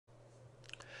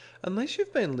Unless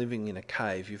you've been living in a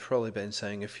cave, you've probably been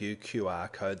seeing a few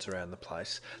QR codes around the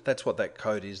place. That's what that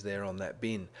code is there on that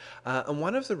bin. And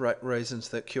one of the reasons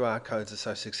that QR codes are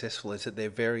so successful is that they're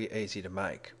very easy to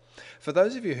make. For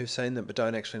those of you who've seen them but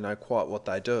don't actually know quite what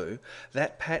they do,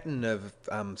 that pattern of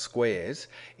squares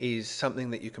is something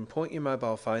that you can point your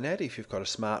mobile phone at if you've got a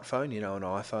smartphone, an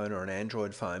iPhone or an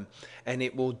Android phone, and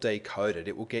it will decode it.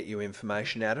 It will get you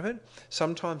information out of it.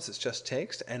 Sometimes it's just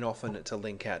text, and often it's a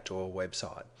link out to a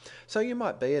website. So you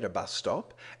might be at a bus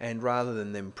stop, and rather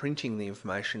than them printing the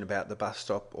information about the bus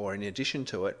stop or in addition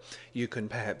to it, you can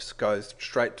perhaps go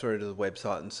straight through to the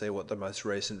website and see what the most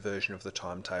recent version of the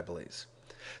timetable is.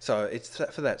 So it's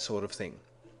for that sort of thing.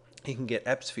 You can get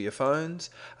apps for your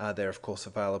phones. They're of course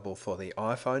available for the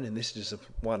iPhone, and this is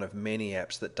one of many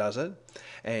apps that does it.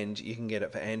 And you can get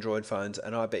it for Android phones,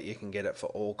 and I bet you can get it for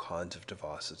all kinds of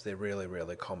devices. They're really,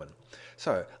 really common.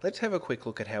 So let's have a quick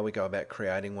look at how we go about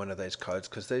creating one of these codes,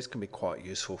 because these can be quite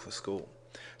useful for school.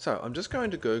 So I'm just going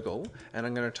to Google, and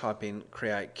I'm going to type in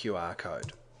create QR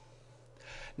code.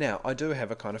 Now I do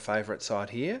have a kind of favourite site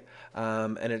here,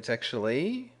 and it's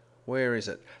actually, where is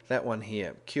it? That one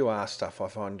here. QR stuff I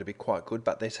find to be quite good,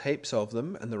 but there's heaps of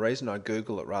them, and the reason I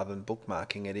Google it rather than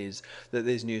bookmarking it is that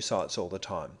there's new sites all the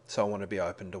time, so I want to be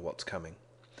open to what's coming.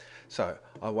 So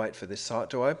I wait for this site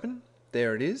to open.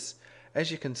 There it is.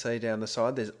 As you can see down the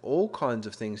side, there's all kinds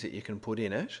of things that you can put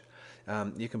in it.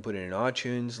 You can put in an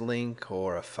iTunes link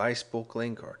or a Facebook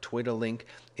link or a Twitter link.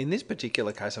 In this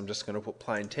particular case, I'm just going to put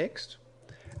plain text.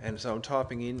 And so I'm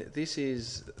typing in, this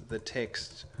is the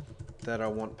text that I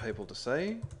want people to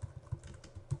see.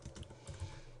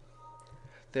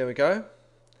 There we go.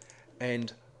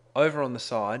 And over on the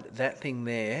side, that thing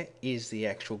there is the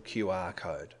actual QR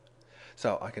code.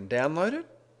 So I can download it,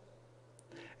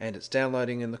 and it's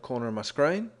downloading in the corner of my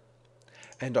screen.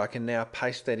 And I can now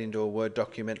paste that into a Word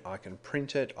document. I can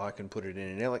print it, I can put it in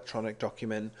an electronic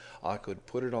document, I could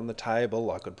put it on the table,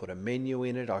 I could put a menu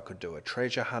in it, I could do a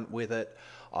treasure hunt with it,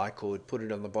 I could put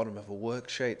it on the bottom of a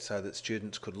worksheet so that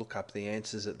students could look up the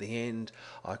answers at the end,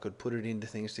 I could put it into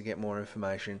things to get more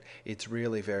information. It's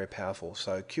really very powerful.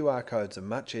 So QR codes are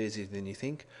much easier than you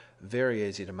think, very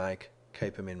easy to make,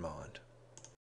 keep them in mind.